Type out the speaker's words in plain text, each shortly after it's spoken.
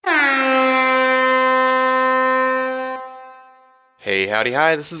Hey, howdy,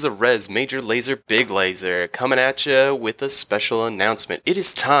 hi, this is a Res Major Laser Big Laser coming at you with a special announcement. It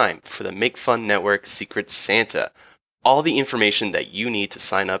is time for the Make Fun Network Secret Santa. All the information that you need to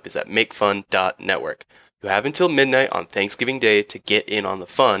sign up is at makefun.network. You have until midnight on Thanksgiving Day to get in on the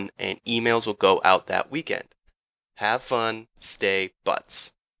fun, and emails will go out that weekend. Have fun, stay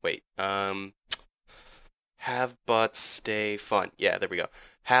butts. Wait, have butts, stay fun. Yeah, there we go.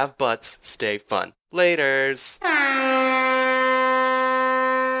 Have butts, stay fun. Laters!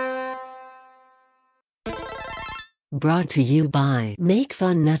 Brought to you by Make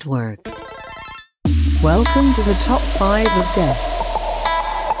Fun Network. Welcome to the Top 5 of Death,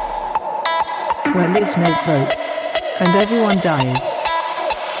 where listeners vote, and everyone dies.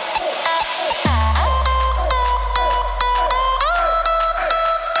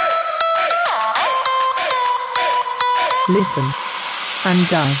 Listen and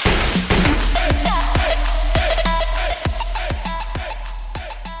die.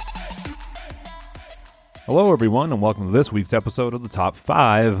 Hello, everyone, and welcome to this week's episode of the Top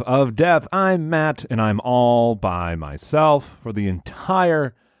 5 of Death. I'm Matt, and I'm all by myself for the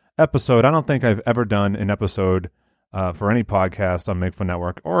entire episode. I don't think I've ever done an episode for any podcast on Make Fun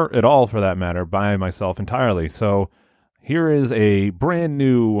Network, or at all for that matter, by myself entirely. So here is a brand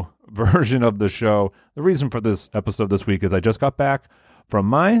new version of the show. The reason for this episode this week is I just got back from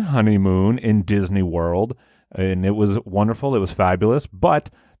my honeymoon in Disney World, and it was wonderful. It was fabulous, but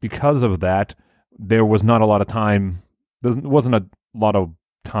because of that, there was not a lot of time. There wasn't a lot of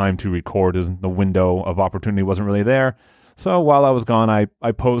time to record. The window of opportunity wasn't really there. So while I was gone,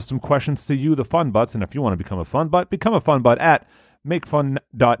 I posed some questions to you, the fun butts. And if you want to become a fun butt at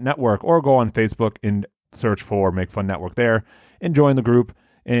makefun.network, or go on Facebook and search for Make Fun Network there and join the group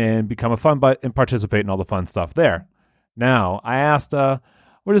and become a fun butt and participate in all the fun stuff there. Now, I asked,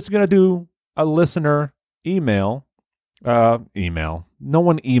 we're just going to do a listener email. No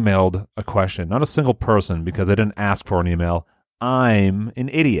one emailed a question, not a single person, because I didn't ask for an email. I'm an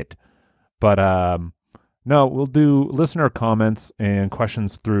idiot. But no, we'll do listener comments and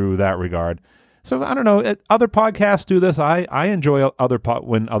questions through that regard. So I don't know, other podcasts do this. I enjoy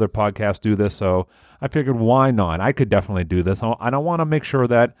when other podcasts do this, so I figured why not? I could definitely do this. I don't want to make sure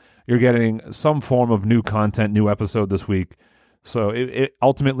that you're getting some form of new content, new episode this week. So it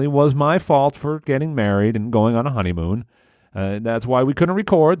ultimately was my fault for getting married and going on a honeymoon. That's why we couldn't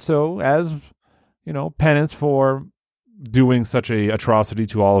record. So as, penance for doing such a atrocity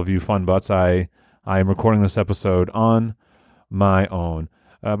to all of you fun butts, I am recording this episode on my own.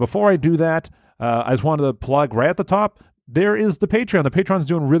 Before I do that, I just wanted to plug right at the top, there is the Patreon. The Patreon's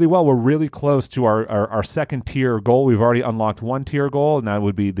doing really well. We're really close to our second tier goal. We've already unlocked one tier goal, and that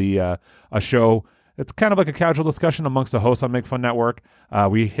would be a show. It's kind of like a casual discussion amongst the hosts on Make Fun Network.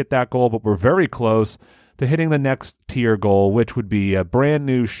 We hit that goal, but we're very close to hitting the next tier goal, which would be a brand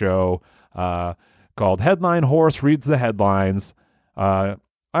new show called Headline Horse Reads the Headlines.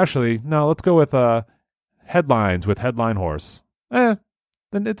 Actually, no, let's go with Headlines with Headline Horse. Then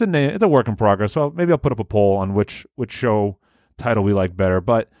it's a name. It's a work in progress. So maybe I'll put up a poll on which show title we like better.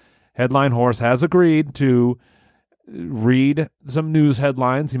 But Headline Horse has agreed to read some news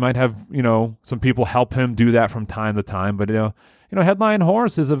headlines. He might have, some people help him do that from time to time. But Headline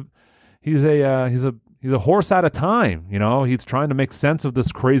Horse is he's a horse at a time. He's trying to make sense of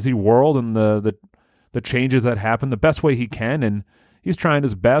this crazy world and the changes that happen the best way he can, and he's trying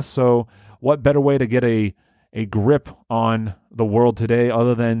his best. So what better way to get a grip on the world today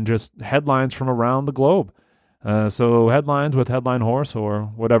other than just headlines from around the globe? So Headlines with Headline Horse,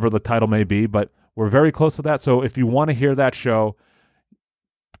 or whatever the title may be, but we're very close to that. So if you want to hear that show,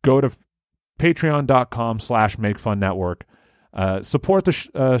 go to patreon.com/makefunnetwork. Support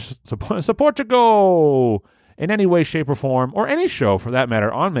support your goal in any way, shape, or form, or any show for that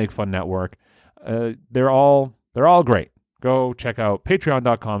matter on Make Fun Network. They're all great. Go check out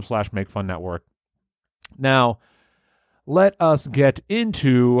patreon.com/makefunnetwork. Now, let us get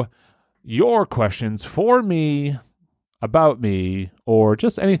into your questions for me, about me, or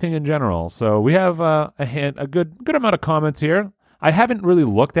just anything in general. So we have a good amount of comments here. I haven't really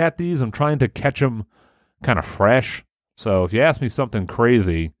looked at these. I'm trying to catch them kind of fresh. So if you ask me something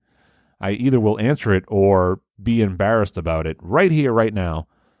crazy, I either will answer it or be embarrassed about it right here, right now.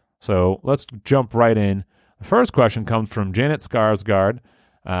 So let's jump right in. The first question comes from Janet Skarsgård.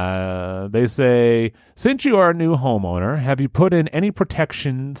 They say, since you are a new homeowner, have you put in any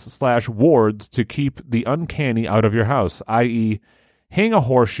protections/wards to keep the uncanny out of your house, i.e. hang a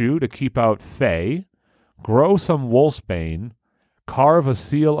horseshoe to keep out fae, grow some wolfsbane, carve a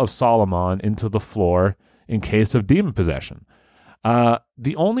seal of Solomon into the floor in case of demon possession?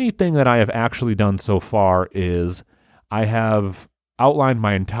 The only thing that I have actually done so far is I have outlined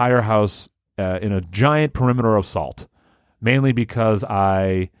my entire house in a giant perimeter of salt, mainly because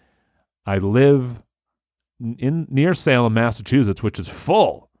I live near Salem, Massachusetts, which is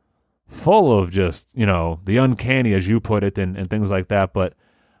full of just, the uncanny, as you put it, and things like that. But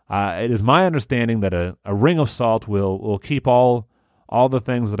it is my understanding that a ring of salt will keep all the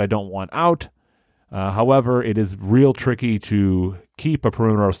things that I don't want out. However, it is real tricky to keep a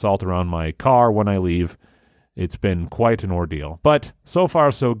perimeter of salt around my car when I leave. It's been quite an ordeal. But so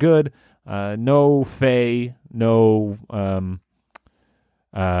far, so good. No fae, no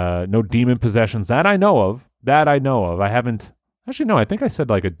demon possessions that I know of. I haven't... Actually, no, I think I said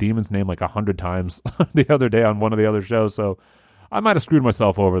like a demon's name like 100 times the other day on one of the other shows, so I might have screwed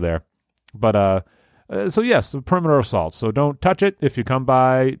myself over there. But, so yes, the perimeter of salt. So don't touch it if you come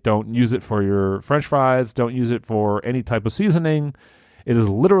by. Don't use it for your French fries. Don't use it for any type of seasoning. It is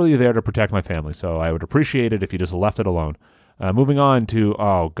literally there to protect my family, so I would appreciate it if you just left it alone. Moving on to,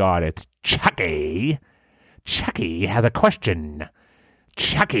 it's Chucky. Chucky has a question.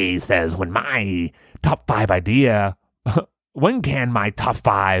 Chucky says, when my top 5 idea... When can my top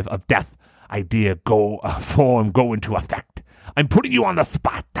 5 of death idea go into effect? I'm putting you on the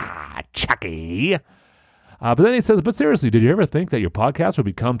spot, Chucky. But then he says, but seriously, did you ever think that your podcast would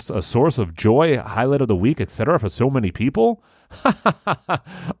become a source of joy, highlight of the week, etc. for so many people?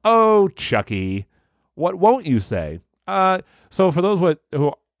 Oh, Chucky, what won't you say? So for those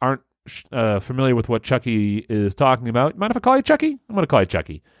who aren't familiar with what Chucky is talking about, mind if I call you Chucky? I'm going to call you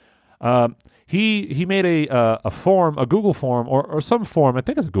Chucky. He made a form, a Google form, or some form, I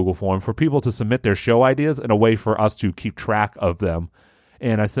think it's a Google form, for people to submit their show ideas in a way for us to keep track of them.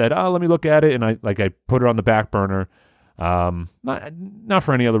 And I said, let me look at it, and I put it on the back burner. Not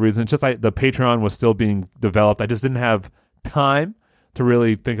for any other reason. It's just the Patreon was still being developed. I just didn't have time to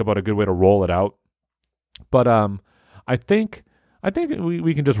really think about a good way to roll it out. But I think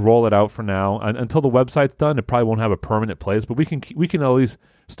we can just roll it out for now until the website's done. It probably won't have a permanent place, but we can at least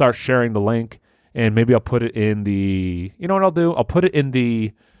start sharing the link, and maybe I'll put it in the. You know what I'll do? I'll put it in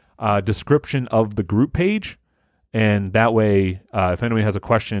the description of the group page, and that way, if anyone has a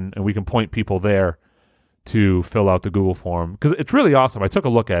question, and we can point people there to fill out the Google form, because it's really awesome. I took a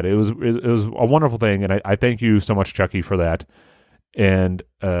look at it. It was a wonderful thing, and I thank you so much, Chucky, for that. And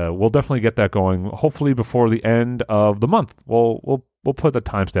we'll definitely get that going. Hopefully before the end of the month. We'll put the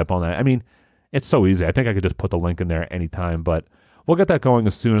timestamp on that. I mean, it's so easy. I think I could just put the link in there at any time, but we'll get that going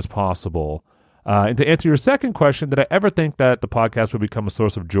as soon as possible. And to answer your second question, did I ever think that the podcast would become a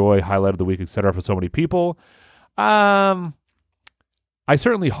source of joy, highlight of the week, etc. for so many people? I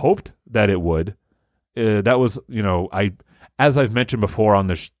certainly hoped that it would. That was, as I've mentioned before on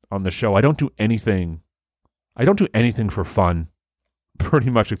the show, I don't do anything for fun.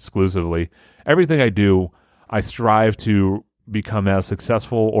 Pretty much exclusively. Everything I do, I strive to become as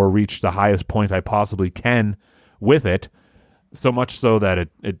successful or reach the highest point I possibly can with it. So much so that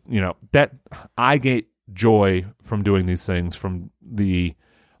that I get joy from doing these things, from the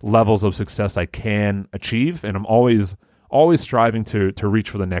levels of success I can achieve, and I'm always striving to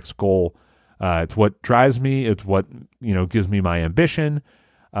reach for the next goal. It's what drives me. It's what gives me my ambition.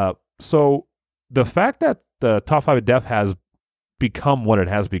 So the fact that the Top 5 of Death has become what it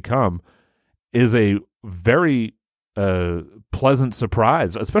has become is a very pleasant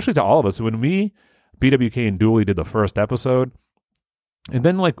surprise, especially to all of us. When we, BWK and Dooley, did the first episode, and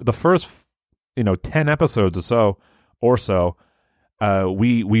then like the first 10 episodes or so,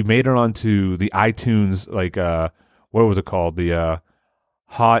 we made it onto the iTunes, like what was it called, the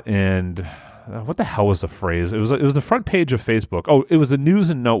hot and what the hell was the phrase? It was the front page of Facebook. Oh, it was the news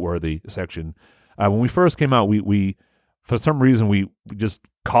and noteworthy section. When we first came out, we for some reason, we just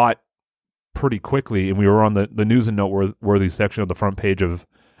caught pretty quickly, and we were on the news and noteworthy section of the front page of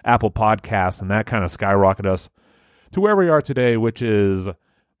Apple Podcasts, and that kind of skyrocketed us to where we are today, which is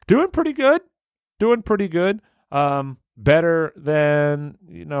doing pretty good. Better than,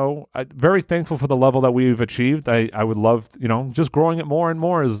 I'm very thankful for the level that we've achieved. I would love, just growing it more and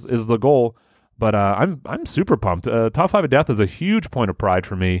more is the goal. But I'm super pumped. Top 5 of Death is a huge point of pride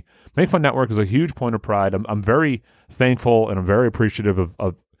for me. Make Fun Network is a huge point of pride. I'm very thankful, and I'm very appreciative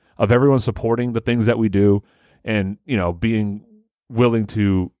of everyone supporting the things that we do, and being willing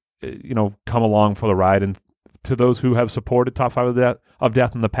to come along for the ride. And to those who have supported Top 5 of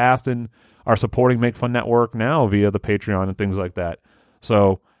Death in the past and are supporting Make Fun Network now via the Patreon and things like that.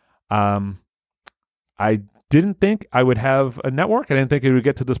 So I didn't think I would have a network. I didn't think it would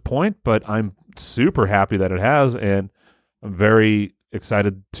get to this point, but I'm super happy that it has, and I'm very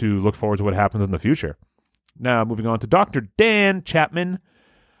excited to look forward to what happens in the future. Now, moving on to Dr. Dan Chapman.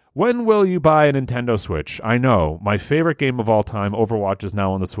 When will you buy a Nintendo Switch? I know. My favorite game of all time, Overwatch, is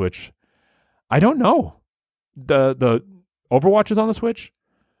now on the Switch. I don't know. The Overwatch is on the Switch.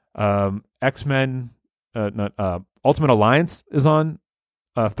 X-Men, Ultimate Alliance is on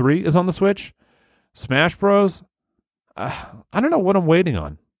 3 is on the Switch. Smash Bros. I don't know what I'm waiting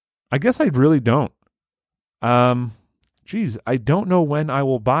on. I guess I really don't. I don't know when I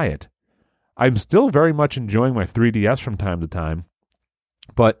will buy it. I'm still very much enjoying my 3DS from time to time,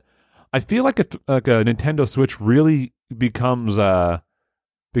 but I feel like a Nintendo Switch really becomes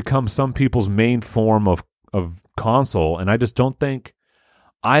some people's main form of console, and I don't think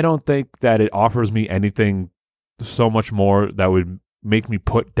that it offers me anything so much more that would make me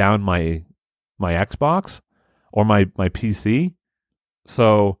put down my Xbox or my PC.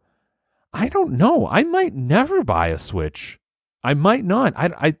 So I don't know. I might never buy a Switch. I might not.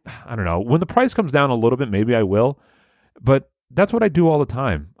 I don't know. When the price comes down a little bit, maybe I will. But that's what I do all the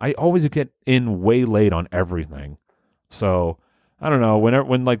time. I always get in way late on everything. So I don't know.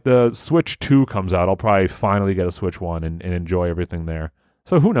 When like the Switch 2 comes out, I'll probably finally get a Switch 1 and enjoy everything there.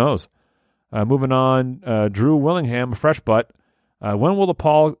 So who knows? Moving on, Drew Willingham, Fresh Butt. When will the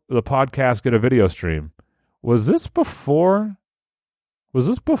podcast get a video stream? Was this before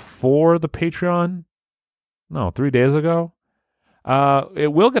the Patreon? No, 3 days ago.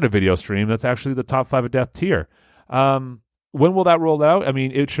 It will get a video stream. That's actually the Top 5 of Death tier. When will that roll out? I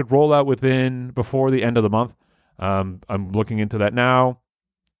mean, it should roll out before the end of the month. I'm looking into that now.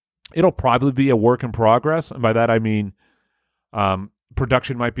 It'll probably be a work in progress. And by that, I mean,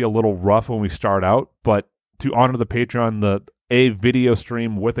 production might be a little rough when we start out, but to honor the Patreon, a video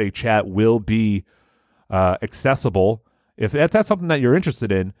stream with a chat will be accessible. If that's something that you're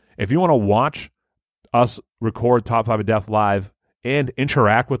interested in, if you want to watch us record Top 5 of Death live and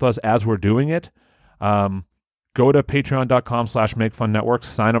interact with us as we're doing it, go to patreon.com/MakeFunNetwork,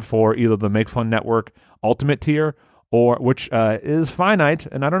 sign up for either the Make Fun Network Ultimate tier, or which is finite,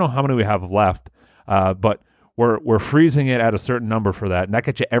 and I don't know how many we have left, but we're freezing it at a certain number for that, and that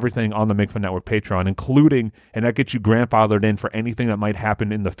gets you everything on the Make Fun Network Patreon, including, and that gets you grandfathered in for anything that might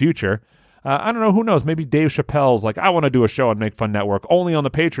happen in the future. I don't know, who knows, maybe Dave Chappelle's like, I want to do a show on Make Fun Network only on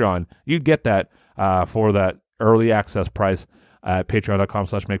the Patreon. You'd get that for that early access price at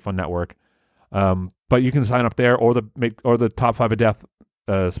patreon.com/MakeFunNetwork. But you can sign up there or the Top 5 of Death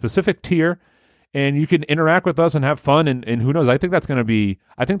specific tier, and you can interact with us and have fun. And who knows? I think that's going to be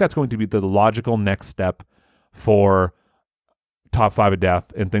the logical next step for Top 5 of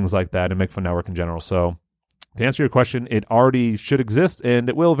Death and things like that, and Make Fun Network in general. So to answer your question, it already should exist, and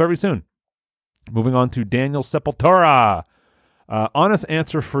it will very soon. Moving on to Daniel Sepultura. Honest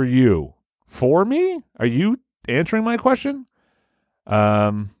answer for you. For me? Are you answering my question?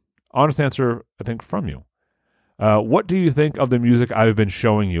 Honest answer, I think, from you. What do you think of the music I've been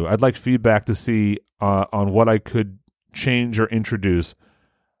showing you? I'd like feedback to see on what I could change or introduce.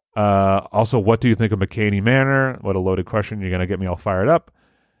 Also, what do you think of McCaney Manor? What a loaded question. You're going to get me all fired up.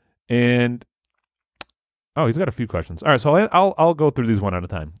 And, he's got a few questions. All right, so I'll go through these one at a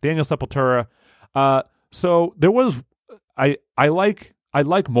time. Daniel Sepultura. So there was, I like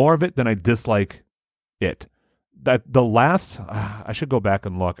more of it than I dislike it. That the last, I should go back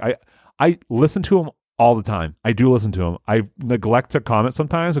and look. I listen to him all the time. I do listen to him. I neglect to comment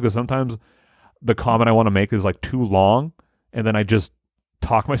sometimes because sometimes the comment I want to make is like too long, and then I just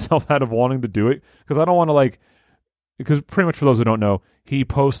talk myself out of wanting to do it because I don't want to because pretty much for those who don't know, he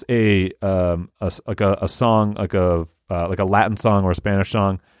posts a song like a Latin song or a Spanish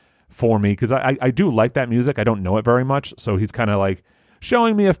song for me because I do like that music. I don't know it very much, so he's kind of like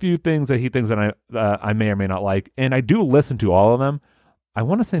showing me a few things that he thinks that I may or may not like, and I do listen to all of them. I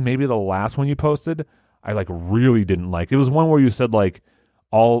want to say maybe the last one you posted, I really didn't like. It was one where you said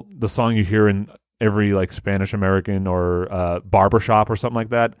all the song you hear in every Spanish American or barbershop or something like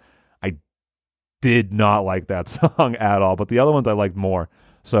that. I did not like that song at all, but the other ones I liked more.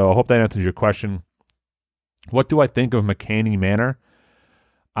 So I hope that answers your question. What do I think of McCaney Manor?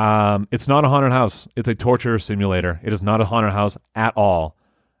 It's not a haunted house. It's a torture simulator. It is not a haunted house at all.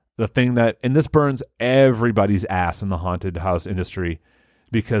 The thing and this burns everybody's ass in the haunted house industry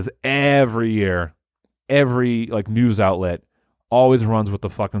because every year, every news outlet always runs with the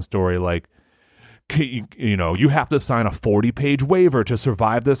fucking story you have to sign a 40-page waiver to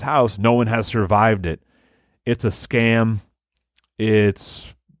survive this house. No one has survived it. It's a scam.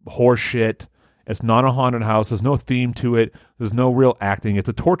 It's horseshit. It's not a haunted house. There's no theme to it. There's no real acting. It's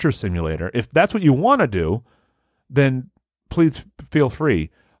a torture simulator. If that's what you want to do, then please feel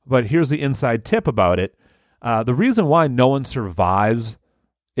free. But here's the inside tip about it. The reason why no one survives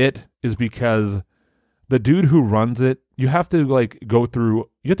it is because the dude who runs it, you have to you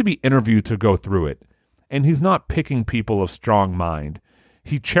have to be interviewed to go through it. And he's not picking people of strong mind.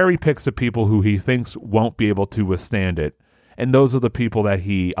 He cherry picks the people who he thinks won't be able to withstand it. And those are the people that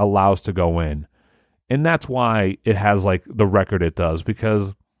he allows to go in. And that's why it has the record it does,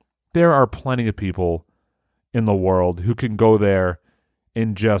 because there are plenty of people in the world who can go there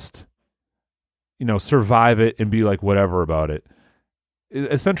and just, survive it and be whatever about it.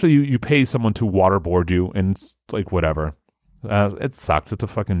 Essentially, you pay someone to waterboard you, and it's whatever. It sucks. It's a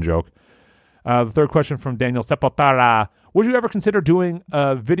fucking joke. The third question from Daniel Sepultara. Would you ever consider doing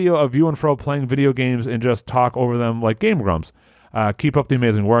a video of you and Fro playing video games and just talk over them like Game Grumps? Keep up the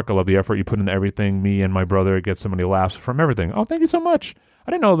amazing work. I love the effort you put into everything. Me and my brother get so many laughs from everything. Oh, thank you so much.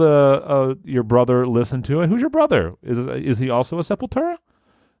 I didn't know your brother listened to it. Who's your brother? Is he also a Sepultura?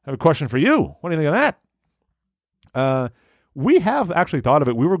 I have a question for you. What do you think of that? We have actually thought of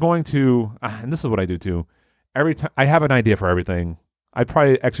it. We were going to, and this is what I do too. Every time I have an idea for everything, I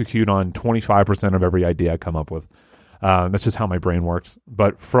probably execute on 25% of every idea I come up with. That's just how my brain works.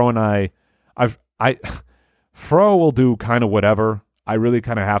 But Fro and Fro will do kind of whatever. I really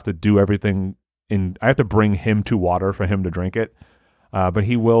kind of have to do everything I have to bring him to water for him to drink it. But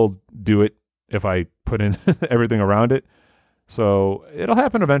he will do it if I put in everything around it. So it'll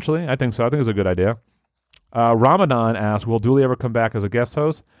happen eventually. I think so. I think it's a good idea. Ramadan asks, will Dooley ever come back as a guest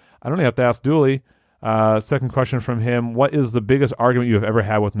host? I don't even have to ask Dooley. Second question from him, what is the biggest argument you have ever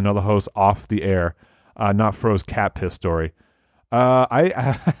had with another host off the air? Not Fro's cat piss story.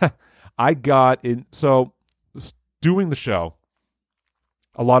 I got in, so doing the show,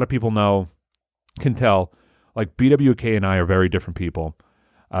 a lot of people can tell, BWK and I are very different people.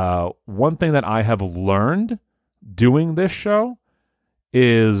 One thing that I have learned doing this show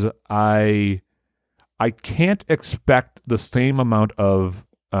is I can't expect the same amount of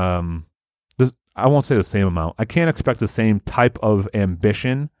I won't say the same amount. I can't expect the same type of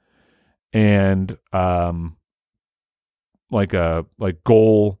ambition and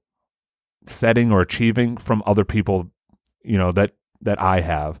goal setting or achieving from other people, that I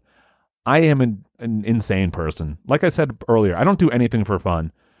have. I am an insane person. Like I said earlier, I don't do anything for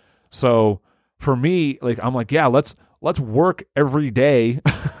fun. So for me, I'm yeah, let's work every day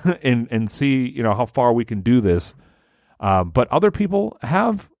and see, how far we can do this. But other people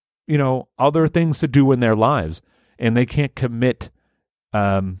have, other things to do in their lives, and they can't commit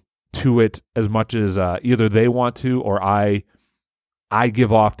to it as much as either they want to, or I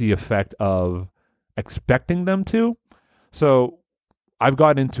give off the effect of expecting them to. So I've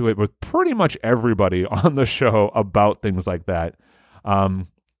got into it with pretty much everybody on the show about things like that.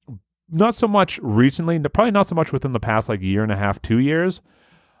 Not so much recently, probably not so much within the past year and a half, 2 years.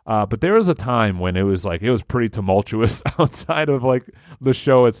 But there was a time when it was pretty tumultuous outside of the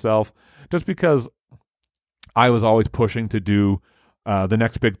show itself, just because I was always pushing to do the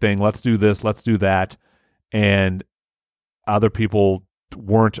next big thing. Let's do this, let's do that. And other people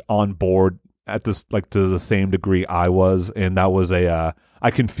weren't on board at this, to the same degree I was. And that was I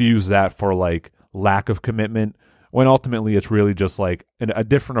confused that for lack of commitment, when ultimately it's really just a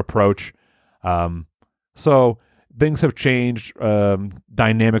different approach. So things have changed,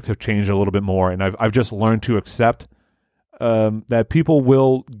 dynamics have changed a little bit more, and I've just learned to accept that people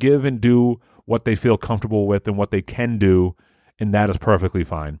will give and do what they feel comfortable with and what they can do, and that is perfectly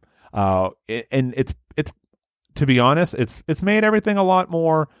fine. And it's to be honest, it's made everything a lot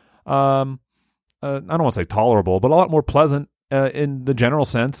more I don't want to say tolerable, but a lot more pleasant in the general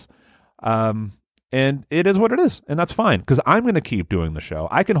sense. And it is what it is, and that's fine, because I'm going to keep doing the show.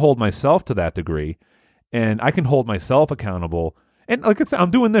 I can hold myself to that degree, and I can hold myself accountable. And like I said, I'm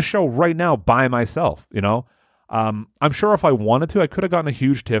doing this show right now by myself, I'm sure if I wanted to, I could have gotten a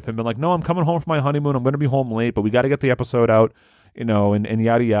huge tiff and been no, I'm coming home for my honeymoon. I'm going to be home late, but we got to get the episode out, and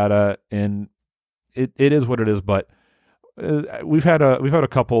yada, yada. And it is what it is. But we've had a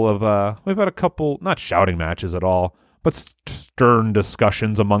couple not shouting matches at all, but stern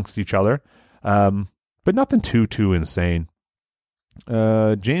discussions amongst each other. But nothing too insane.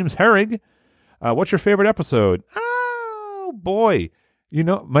 James Herrig, what's your favorite episode? Oh boy.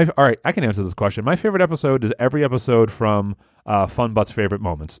 All right, I can answer this question. My favorite episode is every episode from Fun Butt's Favorite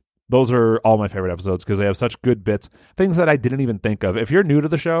Moments. Those are all my favorite episodes because they have such good bits, things that I didn't even think of. If you're new to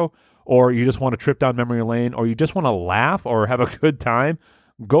the show, or you just want to trip down memory lane, or you just want to laugh or have a good time,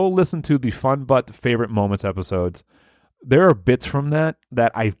 go listen to the Fun Butt Favorite Moments episodes. There are bits from that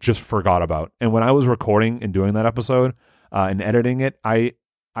I just forgot about. And when I was recording and doing that episode and editing it, I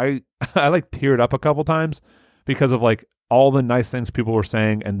teared up a couple times because of all the nice things people were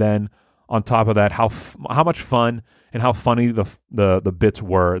saying, and then on top of that, how much fun and how funny the bits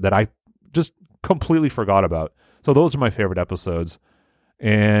were that I just completely forgot about. So those are my favorite episodes.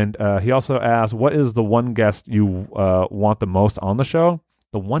 And he also asked, what is the one guest you want the most on the show?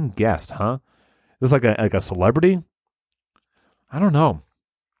 The one guest, huh? Is this like a celebrity? I don't know.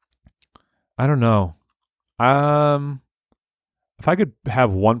 If I could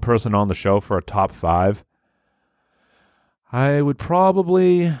have one person on the show for a top 5, I would go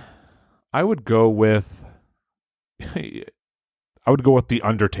with The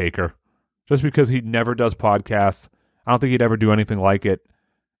Undertaker, just because he never does podcasts. I don't think he'd ever do anything like it.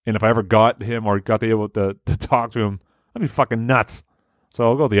 And if I ever got him or got able to talk to him, I'd be fucking nuts. So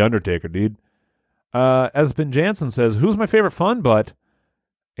I'll go The Undertaker, dude. Espen Jansen says, who's my favorite fun butt?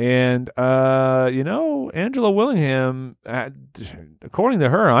 And, Angela Willingham, according to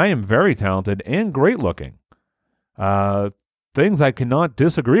her, I am very talented and great looking. Things I cannot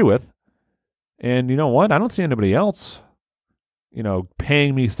disagree with. And you know what? I don't see anybody else,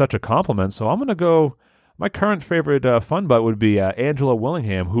 paying me such a compliment. So I'm going to go, my current favorite fun butt would be Angela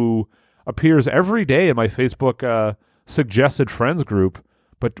Willingham, who appears every day in my Facebook suggested friends group,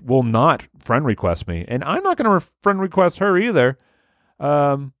 but will not friend request me. And I'm not going to friend request her either.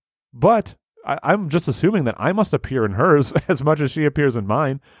 But I'm just assuming that I must appear in hers as much as she appears in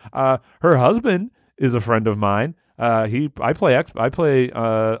mine. Her husband is a friend of mine. I play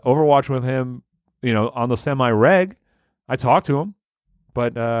Overwatch with him, on the semi-reg. I talk to him,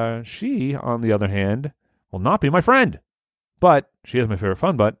 but she, on the other hand, will not be my friend. But she is my favorite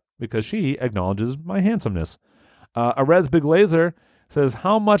fun butt because she acknowledges my handsomeness. Arez Big Laser says,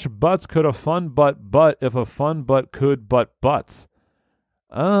 how much butts could a fun butt if a fun butt could butt butts?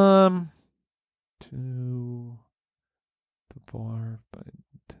 2, 4, 5,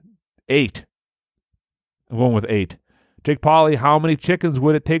 8. I'm going with 8. Jake Polly, how many chickens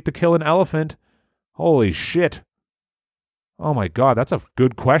would it take to kill an elephant? Holy shit. Oh my God, that's a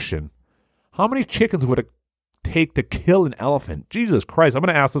good question. How many chickens would it take to kill an elephant? Jesus Christ, I'm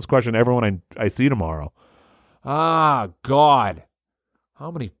going to ask this question to everyone I see tomorrow. God.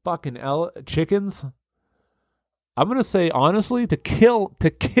 How many fucking chickens? I'm going to say, honestly, to kill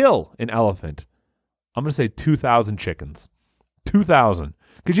an elephant, I'm going to say 2,000 chickens. 2,000.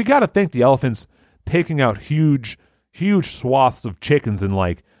 Because you got to think the elephant's taking out huge swaths of chickens in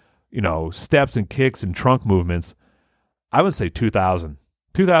steps and kicks and trunk movements. I would say 2,000.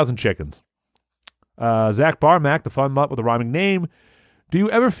 2,000 chickens. Zach Barmack, the fun mutt with a rhyming name. Do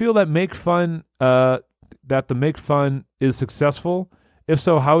you ever feel that the Make Fun is successful? If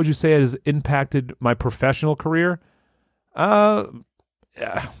so, how would you say it has impacted my professional career?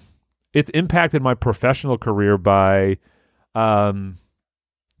 It's impacted my professional career by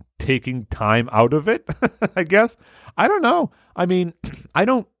taking time out of it, I guess. I don't know. I mean, I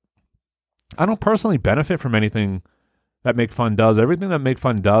don't personally benefit from anything that Make Fun does. Everything that Make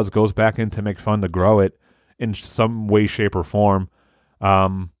Fun does goes back into Make Fun to grow it in some way, shape, or form.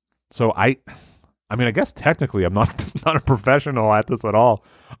 So I guess technically I'm not a professional at this at all.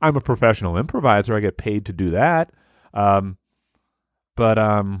 I'm a professional improviser. I get paid to do that.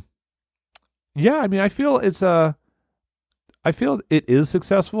 Yeah, I mean, I feel it is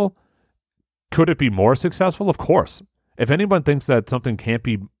successful. Could it be more successful? Of course. If anyone thinks that something can't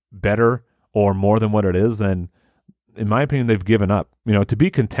be better or more than what it is, then in my opinion, they've given up. To be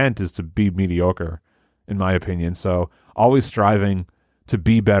content is to be mediocre, in my opinion. So always striving to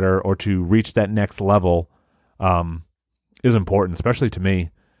be better or to reach that next level is important, especially to me.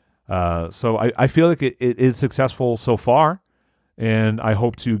 So I feel like it is successful so far, and I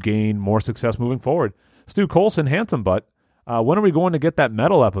hope to gain more success moving forward. Stu Colson, handsome butt. When are we going to get that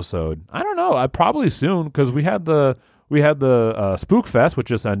metal episode? I don't know. Probably soon, because we had the Spook Fest, which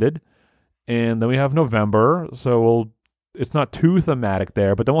just ended, and then we have November. So it's not too thematic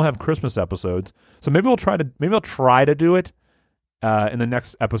there, but then we'll have Christmas episodes. So maybe I'll try to do it in the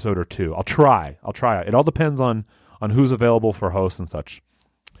next episode or two. I'll try. It all depends on who's available for hosts and such.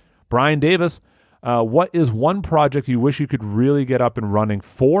 Brian Davis, what is one project you wish you could really get up and running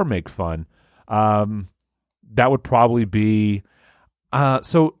for Make Fun? That would probably be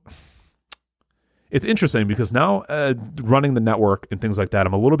so it's interesting because now running the network and things like that,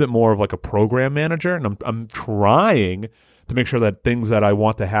 I'm a little bit more of like a program manager, and I'm trying to make sure that things that I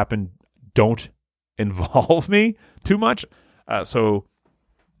want to happen don't involve me too much. So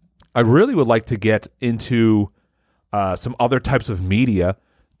I really would like to get into some other types of media,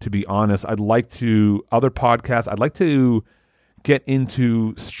 to be honest. Other podcasts. I'd like to get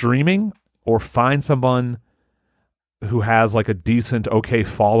into streaming or find someone who has like a decent, okay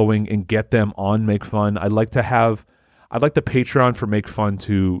following and get them on Make Fun. I'd like the Patreon for Make Fun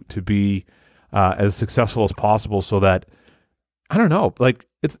to be as successful as possible, so that I don't know. Like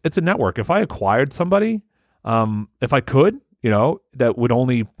it's a network. If I acquired somebody, if I could, that would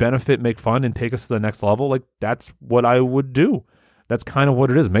only benefit Make Fun and take us to the next level, like that's what I would do. That's kind of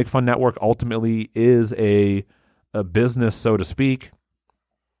what it is. Make Fun Network ultimately is a business, so to speak.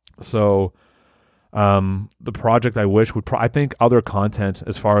 So the project I wish would, I think other content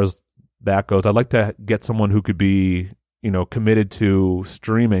as far as that goes, I'd like to get someone who could be, committed to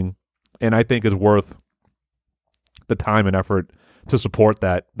streaming, and I think is worth the time and effort to support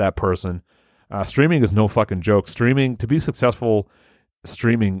that person. Streaming is no fucking joke. Streaming, to be successful,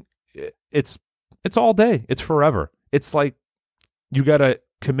 streaming, it's all day. It's forever. It's like you got to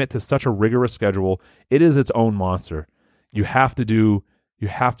commit to such a rigorous schedule. It is its own monster. You have to do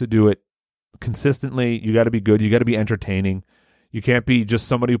it consistently. You got to be good. You got to be entertaining. You can't be just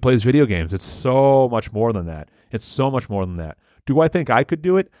somebody who plays video games. It's so much more than that. Do I think I could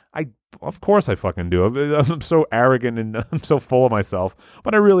do it? Of course I fucking do. I'm so arrogant and I'm so full of myself,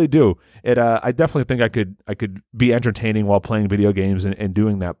 but I really do. I definitely think I could be entertaining while playing video games and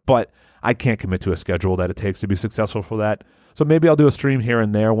doing that, but I can't commit to a schedule that it takes to be successful for that. So maybe I'll do a stream here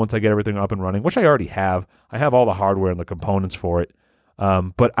and there once I get everything up and running, which I already have. I have all the hardware and the components for it,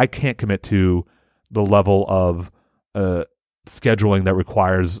 but I can't commit to the level of scheduling that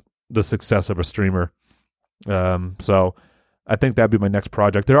requires the success of a streamer. So I think that'd be my next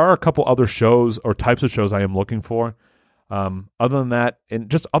project. There are a couple other shows or types of shows I am looking for. Other than that, and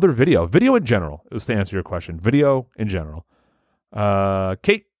just other video in general, is to answer your question. Video in general.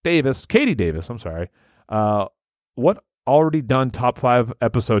 Katie Davis, I'm sorry. What already done top 5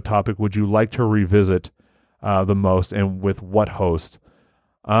 episode topic would you like to revisit the most, and with what host?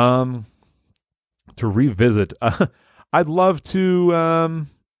 To revisit, I'd love to.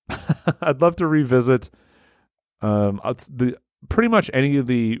 I'd love to revisit. Pretty much any of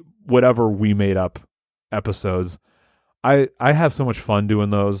the whatever we made up episodes. I have so much fun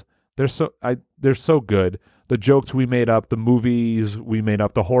doing those. They're so good. The jokes we made up, the movies we made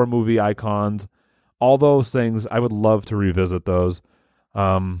up, the horror movie icons, all those things. I would love to revisit those.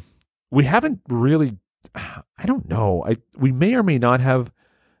 We haven't really. I don't know. We may or may not have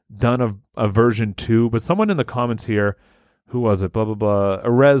done a version 2, but someone in the comments here, who was it? Blah blah blah.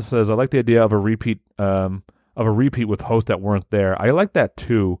 Arez says, I like the idea of a repeat. Of a repeat with hosts that weren't there. I like that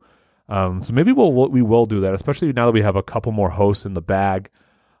too. So maybe we will do that, especially now that we have a couple more hosts in the bag.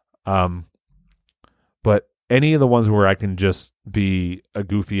 But any of the ones where I can just be a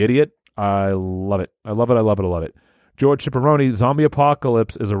goofy idiot, I love it. I love it. George Chipperoni, zombie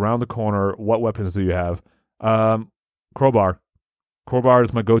apocalypse is around the corner. What weapons do you have? Crowbar. Crowbar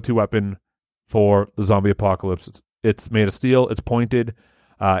is my go-to weapon for the zombie apocalypse. It's made of steel. It's pointed.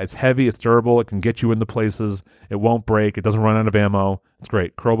 It's heavy, it's durable, it can get you into places, it won't break, it doesn't run out of ammo. It's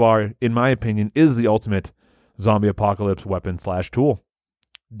great. Crowbar, in my opinion, is the ultimate zombie apocalypse weapon/tool.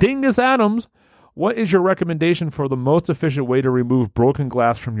 Dingus Adams, what is your recommendation for the most efficient way to remove broken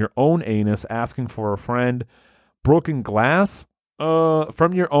glass from your own anus? Asking for a friend. Broken glass?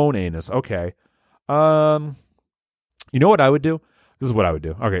 From your own anus. Okay. You know what I would do? This is what I would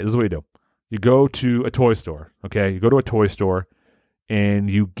do. Okay, this is what you do. You go to a toy store, okay? You go to a toy store, and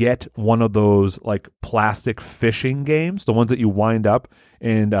you get one of those like plastic fishing games, the ones that you wind up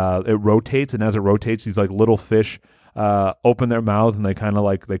and it rotates, and as it rotates, these like little fish open their mouths and they kind of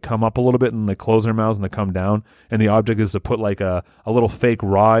like they come up a little bit and they close their mouths and they come down, and the object is to put like a little fake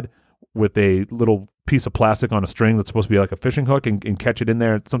rod with a little piece of plastic on a string that's supposed to be like a fishing hook and catch it in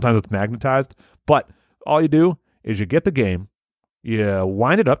there. Sometimes it's magnetized, but all you do is you get the game, you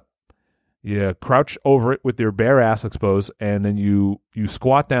wind it up, you crouch over it with your bare ass exposed, and then you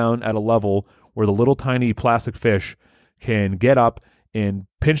squat down at a level where the little tiny plastic fish can get up and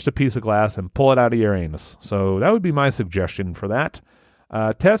pinch the piece of glass and pull it out of your anus. So that would be my suggestion for that.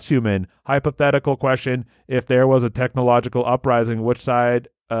 Test Human, hypothetical question. If there was a technological uprising, which side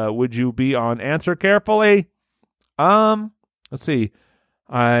would you be on? Answer carefully. Let's see.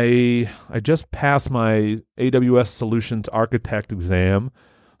 I just passed my AWS Solutions Architect exam.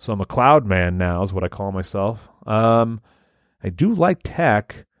 So I'm a cloud man now is what I call myself. I do like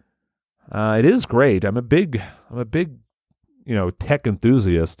tech. It is great. I'm a big, tech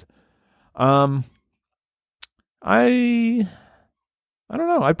enthusiast. I don't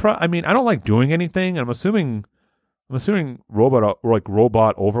know. I don't like doing anything. I'm assuming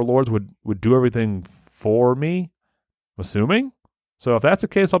robot overlords would do everything for me. I'm assuming. So if that's the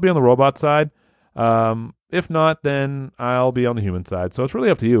case, I'll be on the robot side. If not, then I'll be on the human side. So it's really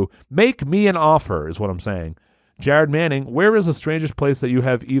up to you. Make me an offer is what I'm saying. Jared Manning, where is the strangest place that you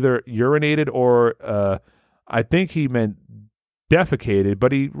have either urinated or I think he meant defecated,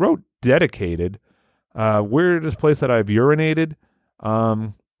 but he wrote dedicated. Weirdest place that I've urinated.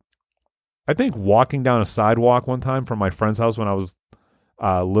 I think walking down a sidewalk one time from my friend's house when I was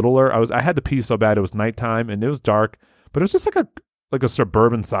littler. I had to pee so bad it was nighttime and it was dark, but it was just like a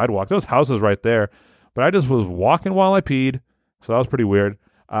suburban sidewalk. There was houses right there, but I just was walking while I peed, so that was pretty weird.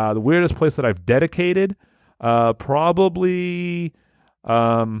 The weirdest place that I've dedicated, probably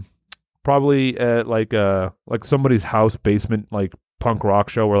at like somebody's house basement, like punk rock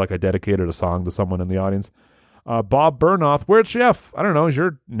show where like I dedicated a song to someone in the audience. Bob Burnoff, where's Jeff? I don't know. He's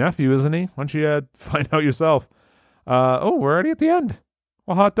your nephew, isn't he? Why don't you find out yourself? We're already at the end.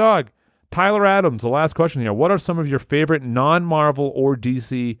 Well, hot dog. Tyler Adams, the last question here. What are some of your favorite non-Marvel or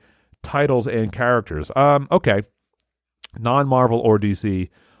DC titles and characters? Okay. Non-Marvel or DC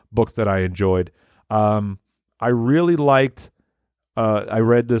books that I enjoyed. I really liked, I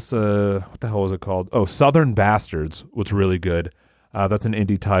read this, what the hell was it called? Oh, Southern Bastards was really good. That's an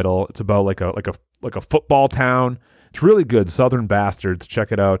indie title. It's about like a football town. It's really good. Southern Bastards.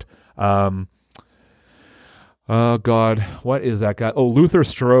 Check it out. Oh God, what is that guy? Oh, Luther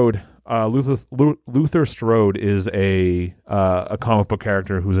Strode. Luther Strode is a comic book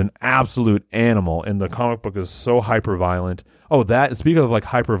character who's an absolute animal, and the comic book is so hyper violent. Oh, speaking of like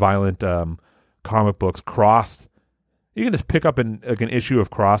hyper violent comic books, Crossed. You can just pick up an issue of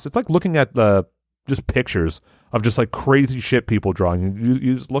Crossed. It's like looking at just pictures of just like crazy shit people drawing.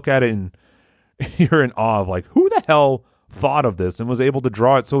 You just look at it and you're in awe of like, who the hell thought of this and was able to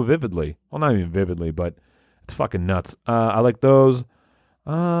draw it so vividly? Well, not even vividly, but it's fucking nuts. I like those.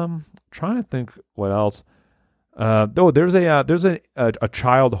 Trying to think what else. There's a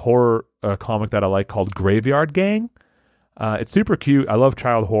child horror comic that I like called Graveyard Gang. It's super cute. I love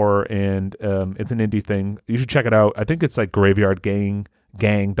child horror, and it's an indie thing. You should check it out. I think it's like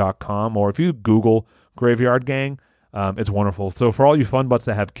graveyardgang.com, or if you Google Graveyard Gang, it's wonderful. So for all you fun butts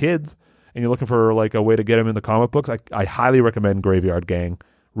that have kids and you're looking for like a way to get them in the comic books, I highly recommend Graveyard Gang.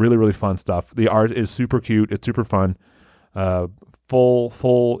 Really, really fun stuff. The art is super cute. It's super fun.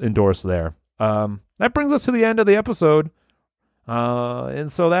 Full endorse there. That brings us to the end of the episode.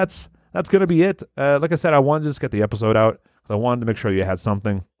 And so that's going to be it. Like I said, I wanted to just get the episode out. I wanted to make sure you had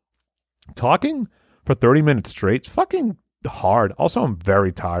something. Talking for 30 minutes straight, it's fucking hard. Also, I'm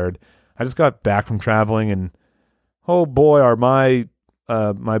very tired. I just got back from traveling, and oh boy, are my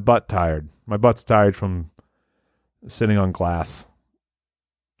butt tired. My butt's tired from sitting on glass.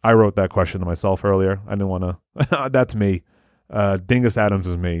 I wrote that question to myself earlier. I didn't want to. That's me. Dingus Adams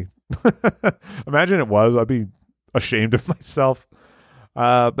is me. Imagine it was. I'd be ashamed of myself.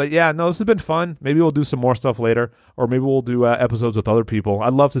 But yeah, no, this has been fun. Maybe we'll do some more stuff later, or maybe we'll do episodes with other people.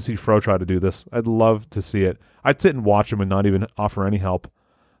 I'd love to see Fro try to do this. I'd love to see it. I'd sit and watch him and not even offer any help.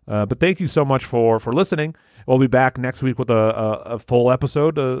 But thank you so much for listening. We'll be back next week with a full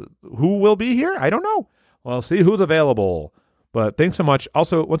episode. Who will be here? I don't know. We'll see who's available. But thanks so much.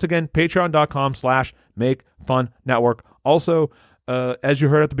 Also, once again, patreon.com/MakeFunNetwork. Also, as you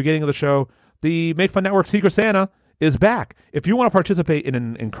heard at the beginning of the show, the Make Fun Network Secret Santa is back. If you want to participate in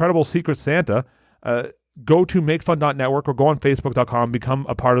an incredible Secret Santa, go to makefun.network or go on facebook.com, become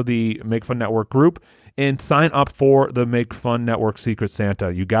a part of the Make Fun Network group, and sign up for the Make Fun Network Secret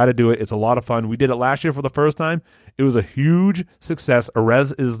Santa. You got to do it. It's a lot of fun. We did it last year for the first time. It was a huge success.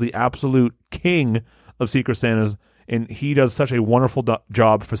 Arez is the absolute king of Secret Santas, and he does such a wonderful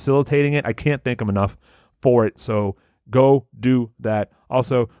job facilitating it. I can't thank him enough for it. So go do that.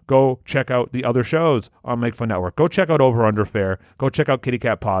 Also, go check out the other shows on Make Fun Network. Go check out Over Under Fair. Go check out Kitty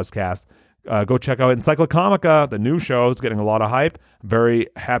Cat Podcast. Go check out Encyclocomica, the new show. It's getting a lot of hype. Very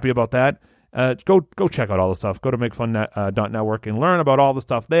happy about that. Go check out all the stuff. Go to makefun.network and learn about all the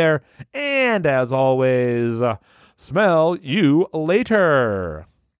stuff there. And as always, smell you later.